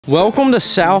Welcome to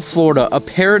South Florida, a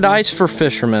paradise for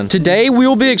fishermen. Today we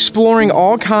will be exploring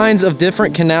all kinds of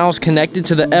different canals connected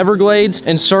to the Everglades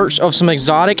in search of some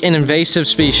exotic and invasive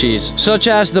species, such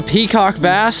as the peacock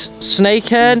bass,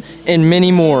 snakehead, and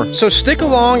many more. So stick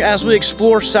along as we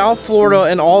explore South Florida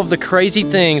and all of the crazy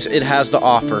things it has to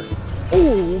offer.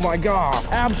 Oh my God,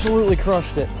 absolutely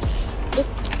crushed it.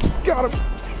 Oh, got him,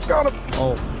 got him.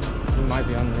 Oh, he might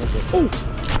be underneath it.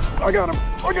 Oh, I got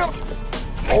him, I got him.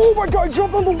 Oh my God,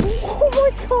 jump on the, oh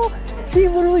my God. He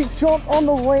literally jumped on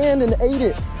the land and ate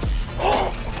it.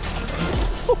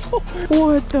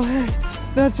 What the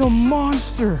heck? That's a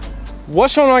monster.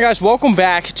 What's going on, guys? Welcome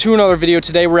back to another video.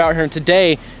 Today we're out here and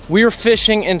today we are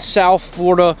fishing in South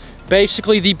Florida.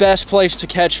 Basically the best place to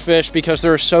catch fish because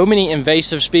there are so many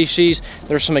invasive species.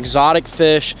 There's some exotic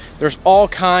fish. There's all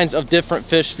kinds of different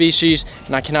fish species,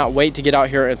 and I cannot wait to get out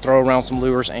here and throw around some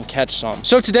lures and catch some.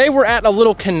 So today we're at a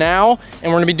little canal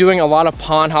and we're gonna be doing a lot of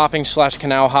pond hopping /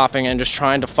 canal hopping and just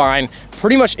trying to find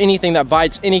pretty much anything that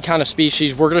bites any kind of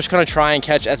species. We're just gonna try and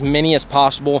catch as many as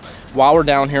possible while we're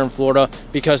down here in Florida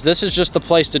because this is just the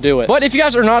place to do it. But if you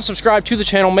guys are not subscribed to the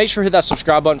channel, make sure to hit that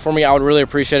subscribe button for me. I would really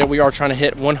appreciate it. We are trying to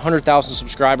hit 100,000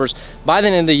 subscribers by the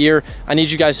end of the year. I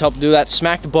need you guys' help to do that.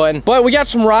 Smack the button. But we got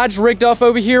some rods rigged up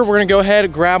over here. We're gonna go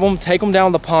ahead, grab them, take them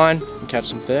down the pond, and catch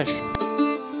some fish.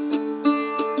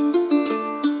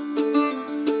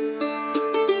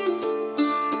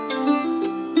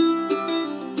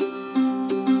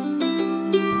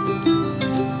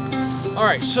 All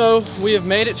right, so we have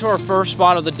made it to our first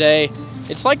spot of the day.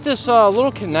 It's like this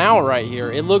little canal right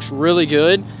here. It looks really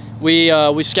good. We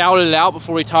scouted it out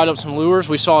before we tied up some lures.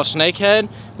 We saw a snakehead,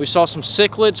 we saw some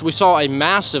cichlids, we saw a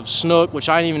massive snook, which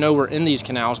I didn't even know were in these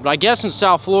canals, but I guess in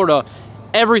South Florida,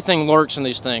 everything lurks in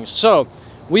these things. So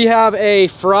we have a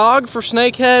frog for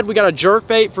snakehead, we got a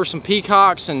jerkbait for some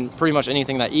peacocks and pretty much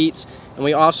anything that eats, and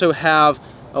we also have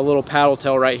a little paddle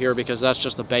tail right here because that's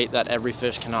just a bait that every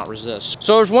fish cannot resist.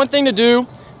 So there's one thing to do,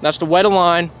 that's to wet a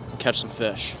line and catch some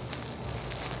fish.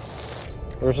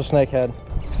 There's a snakehead.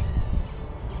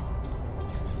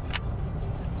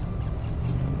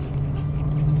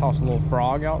 Toss a little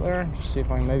frog out there, just see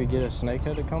if I can maybe get a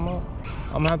snakehead to come up.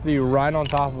 I'm gonna have to be right on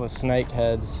top of a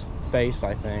snakehead's face,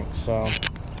 I think. So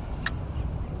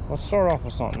let's start off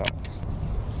with something else.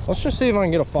 Let's just see if I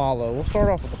can get a follow. We'll start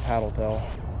off with the paddle tail.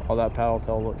 Oh, that paddle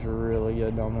tail looks really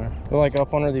good down there. They're like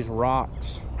up under these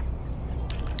rocks.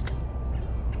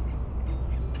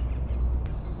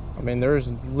 I mean, there's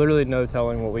literally no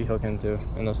telling what we hook into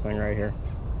in this thing right here.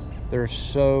 There's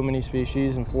so many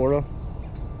species in Florida.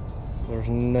 There's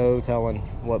no telling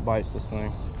what bites this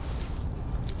thing.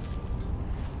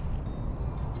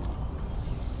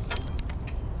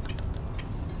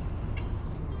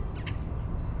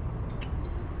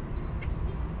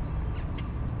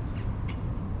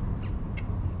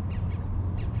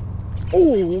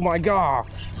 Oh my God,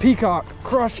 peacock,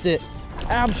 crushed it.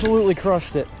 Absolutely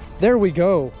crushed it. There we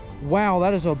go. Wow,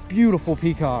 that is a beautiful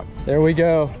peacock. There we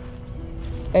go.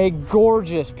 A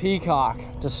gorgeous peacock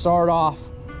to start off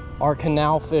our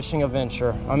canal fishing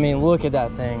adventure. I mean, look at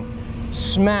that thing.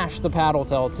 Smashed the paddle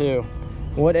tail too.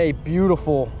 What a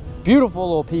beautiful, beautiful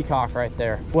little peacock right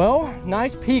there. Well,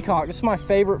 nice peacock. This is my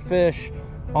favorite fish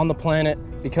on the planet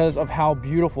because of how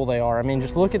beautiful they are. I mean,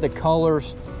 just look at the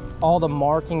colors, all the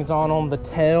markings on them, the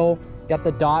tail, got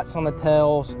the dots on the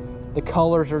tails. The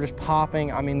colors are just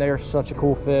popping. I mean, they are such a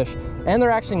cool fish. And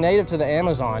they're actually native to the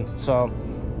Amazon. So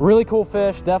really cool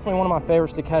fish. Definitely one of my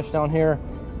favorites to catch down here.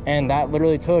 And that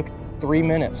literally took 3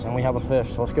 minutes and we have a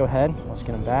fish. So let's go ahead, let's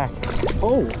get him back.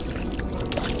 Oh,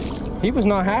 he was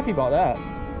not happy about that.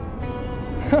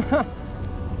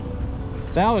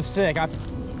 That was sick. Well,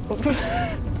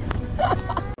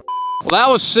 that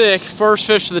was sick. First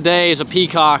fish of the day is a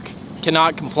peacock.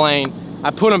 Cannot complain.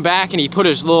 I put him back and he put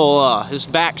his little, his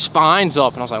back spines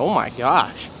up and I was like, oh my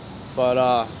gosh.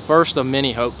 But first of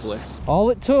many, hopefully. All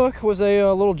it took was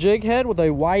a little jig head with a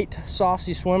white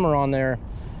saucy swimmer on there.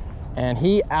 And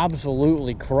he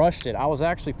absolutely crushed it. I was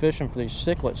actually fishing for these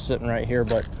cichlids sitting right here,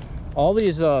 but all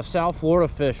these South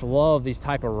Florida fish love these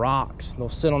type of rocks. They'll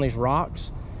sit on these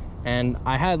rocks. And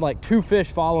I had like 2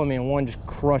 fish following me and one just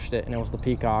crushed it and it was the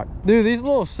peacock. Dude, these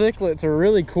little cichlids are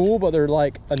really cool, but they're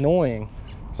like annoying.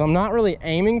 So I'm not really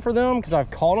aiming for them because I've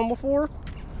caught them before,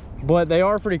 but they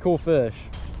are pretty cool fish.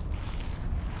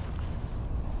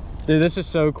 Dude, this is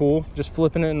so cool. Just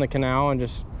flipping it in the canal and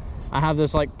just, I have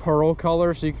this like pearl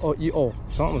color. So oh,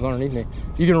 something was underneath me.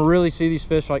 You can really see these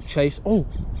fish like chase. Oh,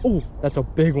 that's a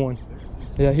big one.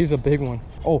 Yeah, he's a big one.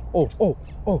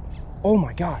 Oh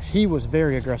my gosh, he was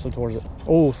very aggressive towards it.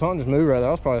 Oh, something just moved right there.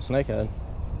 That was probably a snakehead.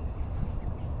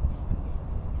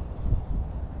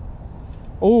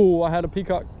 Oh, I had a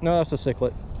peacock. No, that's a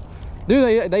cichlid.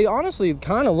 Dude, they honestly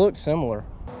kind of look similar.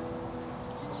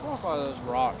 Let's walk by those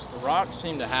rocks. The rocks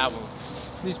seem to have them.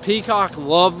 These peacock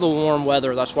love the warm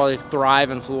weather. That's why they thrive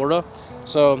in Florida.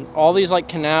 So all these like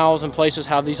canals and places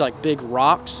have these like big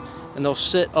rocks, and they'll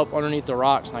sit up underneath the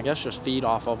rocks and I guess just feed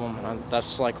off of them. And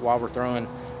that's like why we're throwing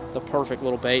the perfect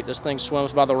little bait. This thing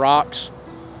swims by the rocks.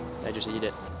 They just eat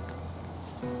it.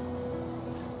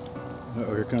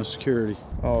 Uh-oh, here comes security.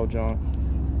 Oh, John.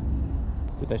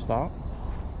 Did they stop?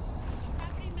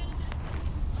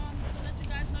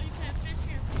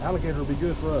 Alligator will be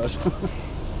good for us.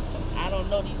 I don't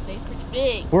know, these things pretty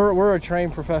big. We're a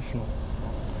trained professional.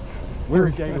 We're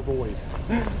gator boys.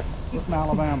 We're from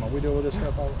Alabama. We deal with this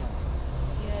stuff all the time.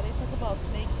 Yeah, they talk about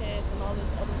snakeheads and all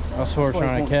this other stuff. That's what we're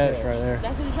trying to catch right there.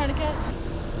 That's what you're trying to catch?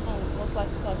 Oh, most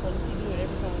likely talk about this. He do it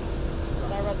every time.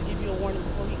 So I'd rather give you a warning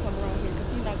before he come around here, because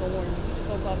he's not gonna warn you. He's just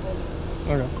gonna talk about it.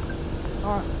 Okay.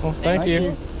 All right. Well, thank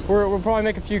you. We'll probably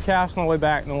make a few casts on the way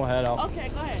back, and then we'll head out. Okay,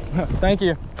 go ahead. Thank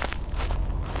you.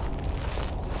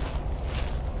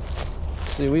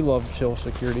 See, we love chill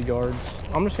security guards.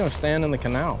 I'm just gonna stand in the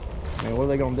canal. I mean, what are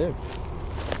they gonna do?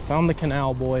 So I'm the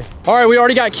canal boy. All right, we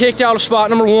already got kicked out of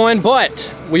spot number 1, but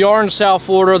we are in South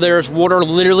Florida. There's water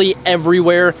literally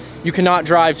everywhere. You cannot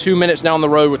drive 2 minutes down the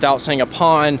road without seeing a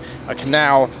pond, a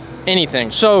canal, anything.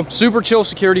 So super chill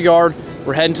security guard.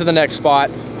 We're heading to the next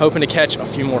spot, hoping to catch a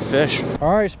few more fish.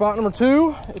 All right, spot number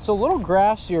 2. It's a little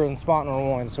grassier than spot number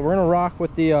 1. So we're gonna rock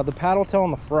with the paddle tail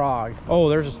and the frog. Oh,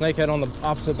 there's a snakehead on the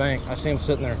opposite bank. I see him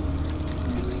sitting there.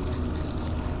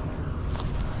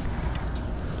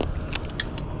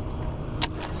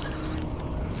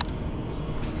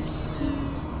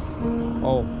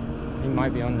 Oh, he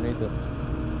might be underneath it.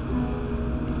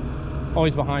 Oh,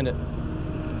 he's behind it.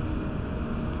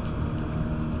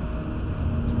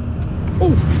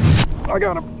 Oh, I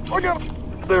got him. I got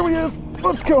him. There he is.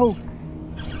 Let's go.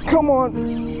 Come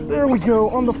on. There we go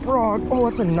on the frog. Oh,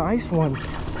 that's a nice one.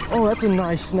 Oh, that's a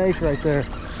nice snake right there.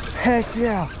 Heck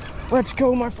yeah. Let's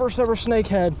go. My first ever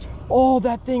snakehead. Oh,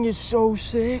 that thing is so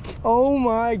sick. Oh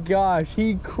my gosh.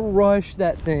 He crushed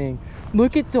that thing.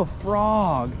 Look at the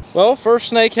frog. Well,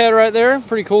 first snakehead right there.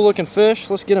 Pretty cool looking fish.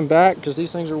 Let's get him back because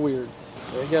these things are weird.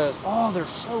 There he goes. Oh, they're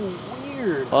so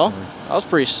weird. Well, that was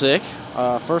pretty sick.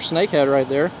 First snakehead right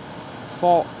there.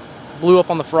 Blew up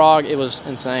on the frog. It was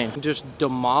insane. Just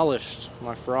demolished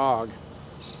my frog.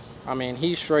 I mean,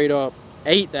 he straight up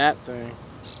ate that thing.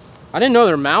 I didn't know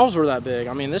their mouths were that big.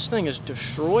 I mean, this thing is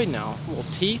destroyed now. Little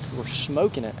teeth were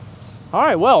smoking it. All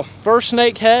right, well, first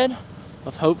snakehead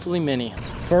of hopefully many.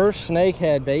 First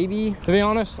snakehead, baby. To be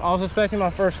honest, I was expecting my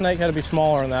first snakehead to be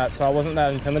smaller than that, so I wasn't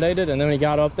that intimidated. And then when he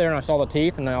got up there and I saw the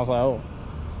teeth, and then I was like, oh.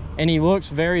 And he looks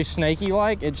very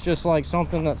snaky-like. It's just like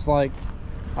something that's like,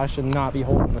 I should not be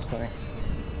holding this thing.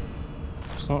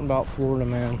 Something about Florida,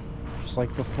 man. Just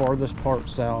like the farthest part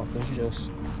south is just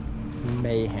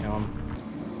mayhem.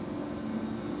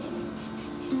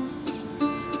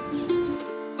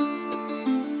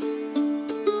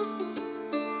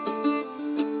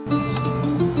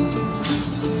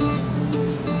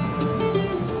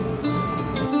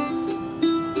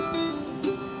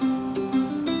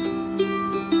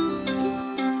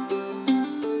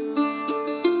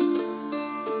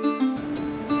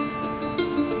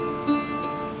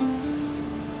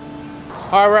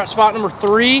 All right, we're at spot number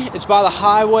 3. It's by the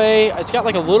highway. It's got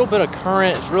like a little bit of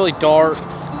current. It's really dark.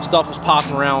 Stuff is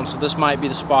popping around, so this might be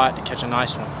the spot to catch a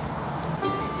nice one.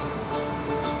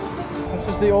 This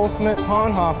is the ultimate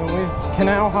pond hopping.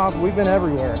 Canal hop. We've been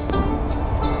everywhere.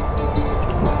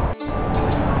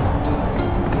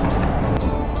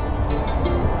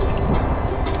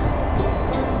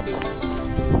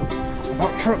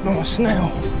 About tripped on a snail.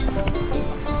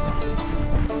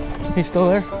 He's still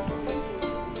there?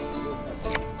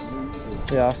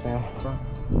 Yeah, I see him.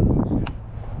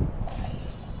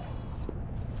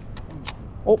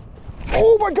 Oh,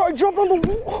 oh my God, he jumped on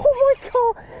the, oh my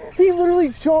God. He literally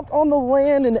jumped on the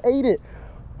land and ate it.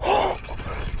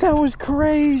 That was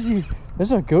crazy. This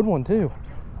is a good one too.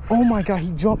 Oh my God, he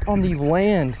jumped on the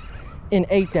land and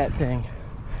ate that thing.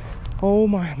 Oh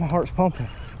my heart's pumping.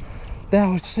 That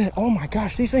was sick. Oh my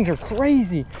gosh, these things are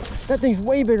crazy. That thing's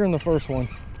way bigger than the first one.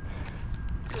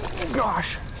 Oh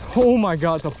gosh. Oh my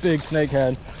God, it's a big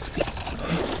snakehead.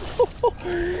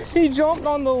 He jumped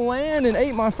on the land and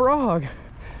ate my frog.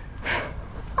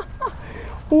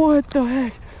 What the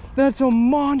heck? That's a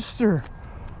monster.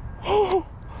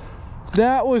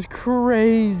 That was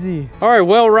crazy. All right,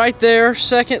 well, right there,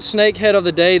 second snakehead of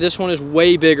the day. This one is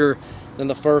way bigger than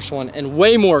the first one and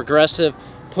way more aggressive.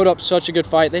 Put up such a good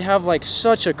fight. They have like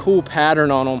such a cool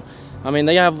pattern on them. I mean,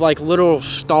 they have like little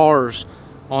stars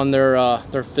on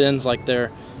their fins like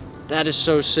there. That is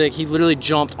so sick. He literally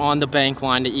jumped on the bank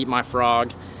line to eat my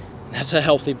frog. That's a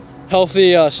healthy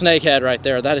snakehead right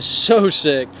there. That is so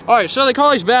sick. All right, so they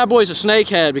call these bad boys a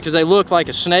snakehead because they look like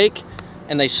a snake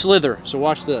and they slither. So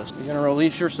watch this. You're gonna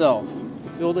release yourself.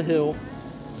 You feel the hill.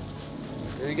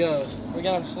 There he goes. We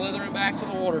got him slithering back to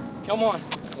the water. Come on.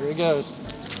 There he goes.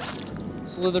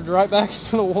 Slithered right back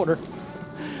into the water.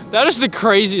 That is the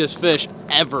craziest fish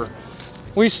ever.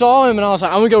 We saw him and I was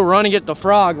like, I'm gonna go run and get the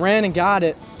frog. Ran and got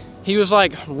it. He was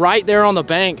like right there on the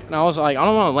bank. And I was like, I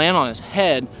don't want to land on his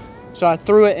head. So I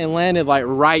threw it and landed like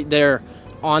right there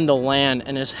on the land.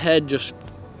 And his head just,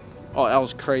 oh, that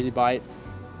was a crazy bite.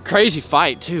 Crazy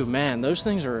fight too, man. Those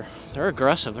things they're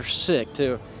aggressive. They're sick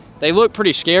too. They look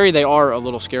pretty scary. They are a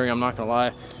little scary, I'm not gonna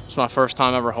lie. It's my first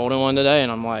time ever holding one today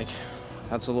and I'm like,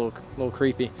 that's a little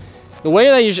creepy. The way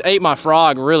they just ate my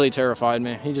frog really terrified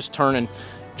me. He just turned and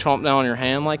chomped down on your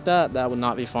hand like that. That would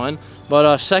not be fun.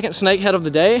 But second snakehead of the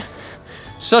day.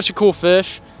 Such a cool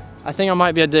fish. I think I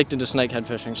might be addicted to snakehead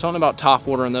fishing. Something about top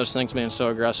water and those things being so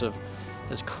aggressive.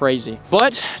 It's crazy.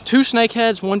 But 2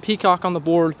 snakeheads, 1 peacock on the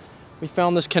board. We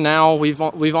found this canal. We've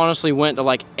honestly went to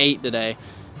like 8 today,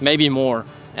 maybe more.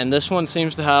 And this one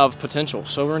seems to have potential.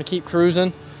 So we're gonna keep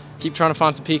cruising, keep trying to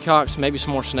find some peacocks, maybe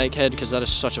some more snakehead because that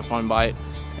is such a fun bite.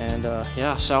 And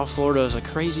yeah, South Florida is a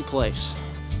crazy place.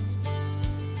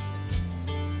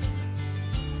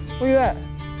 Look at that.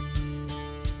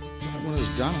 Like one of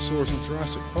those dinosaurs in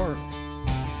Jurassic Park.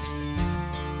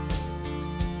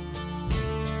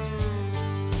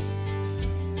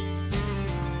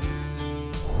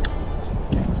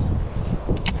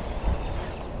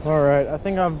 All right, I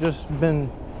think I've just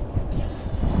been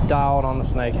dialed on the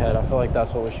snakehead. I feel like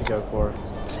that's what we should go for.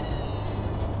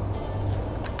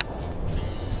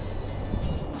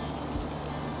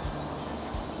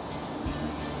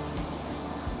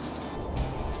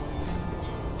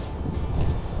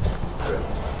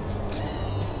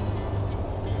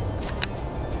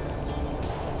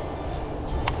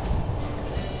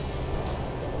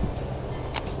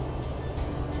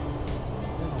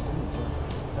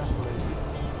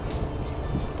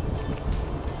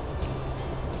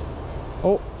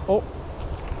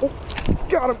 Oh,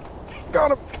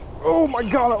 got him. Oh my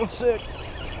God, that was sick.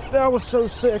 That was so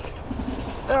sick.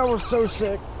 That was so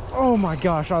sick. Oh my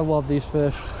gosh, I love these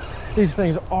fish. These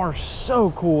things are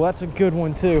so cool. That's a good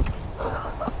one too.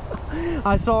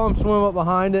 I saw him swim up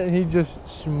behind it and he just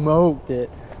smoked it.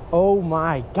 Oh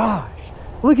my gosh.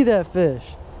 Look at that fish.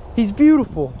 He's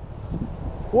beautiful.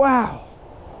 Wow.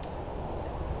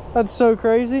 That's so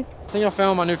crazy. I think I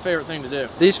found my new favorite thing to do.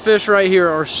 These fish right here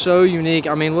are so unique.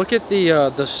 I mean, look at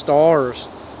the stars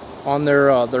on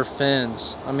their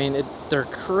fins. I mean, they're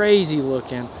crazy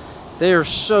looking. They are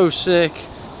so sick,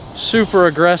 super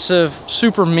aggressive,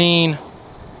 super mean.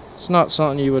 It's not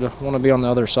something you would want to be on the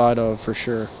other side of for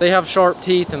sure. They have sharp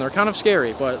teeth and they're kind of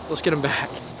scary, but let's get them back.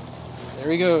 There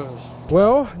he goes.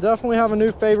 Well, definitely have a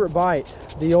new favorite bite.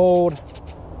 The old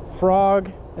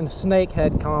frog and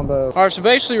snakehead combo. All right, so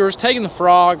basically we're just taking the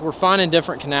frog, we're finding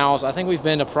different canals. I think we've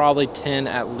been to probably 10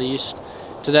 at least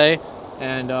today.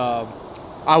 And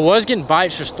I was getting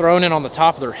bites just thrown in on the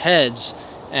top of their heads.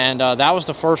 And that was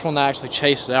the first one that actually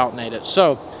chased it out and ate it.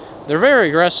 So they're very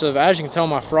aggressive. As you can tell,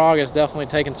 my frog has definitely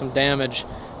taken some damage.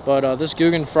 But this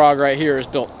Guggen frog right here is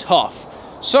built tough.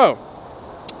 So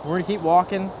we're gonna keep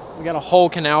walking. We got a whole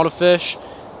canal to fish.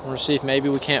 We're gonna see if maybe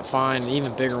we can't find an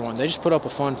even bigger one. They just put up a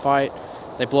fun fight.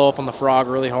 They blow up on the frog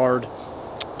really hard.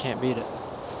 Can't beat it.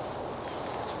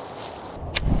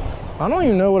 I don't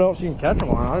even know what else you can catch them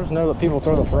on. I just know that people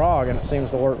throw the frog and it seems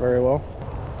to work very well.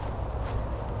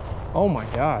 Oh my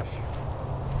gosh.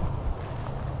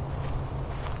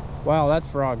 Wow, that's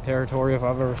frog territory if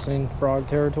I've ever seen frog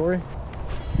territory.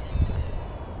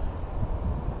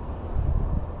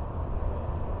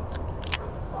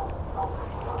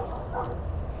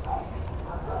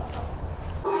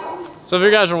 So if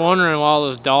you guys are wondering why all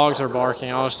those dogs are barking,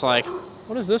 I was like,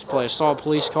 what is this place? Saw a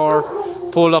police car,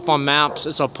 pulled it up on maps.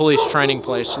 It's a police training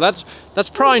place. So that's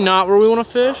probably not where we want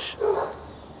to fish.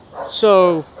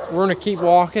 So we're gonna keep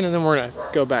walking and then we're gonna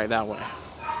go back that way.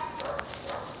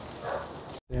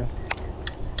 Yeah.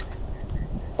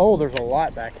 Oh, there's a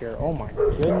lot back here. Oh my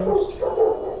goodness.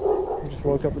 I just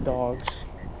woke up the dogs.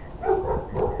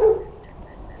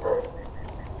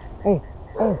 Oh,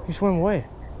 he swam away.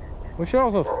 We sure I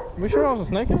was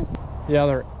a snakehead? Yeah,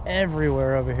 they're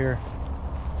everywhere over here.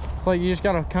 It's like you just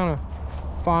gotta kind of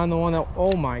find the one that,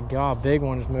 oh my God, big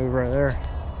one just moved right there.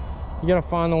 You gotta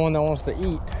find the one that wants to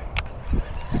eat.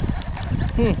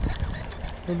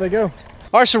 Where'd they go?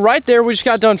 All right, so right there, we just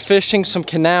got done fishing some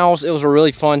canals. It was a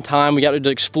really fun time. We got to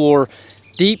explore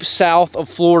deep south of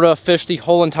Florida, fished the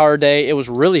whole entire day. It was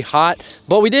really hot,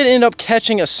 but we did end up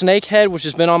catching a snakehead, which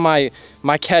has been on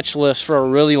my catch list for a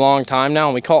really long time now.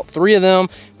 And we caught 3 of them.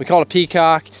 We caught a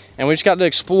peacock, and we just got to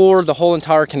explore the whole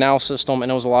entire canal system,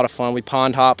 and it was a lot of fun. We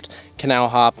pond hopped, canal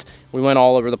hopped. We went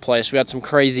all over the place. We had some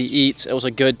crazy eats. It was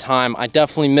a good time. I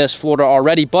definitely miss Florida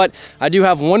already, but I do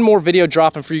have one more video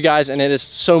dropping for you guys, and it is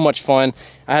so much fun.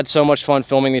 I had so much fun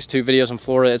filming these 2 videos in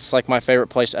Florida. It's like my favorite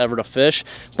place ever to fish.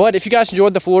 But if you guys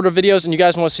enjoyed the Florida videos and you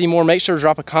guys want to see more, make sure to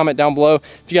drop a comment down below.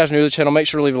 If you guys are new to the channel, make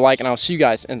sure to leave a like, and I'll see you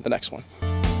guys in the next one.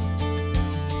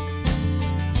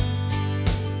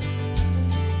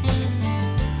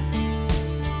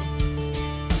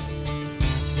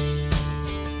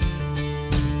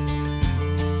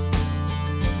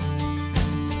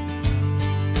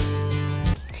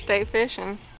 Stay fishing.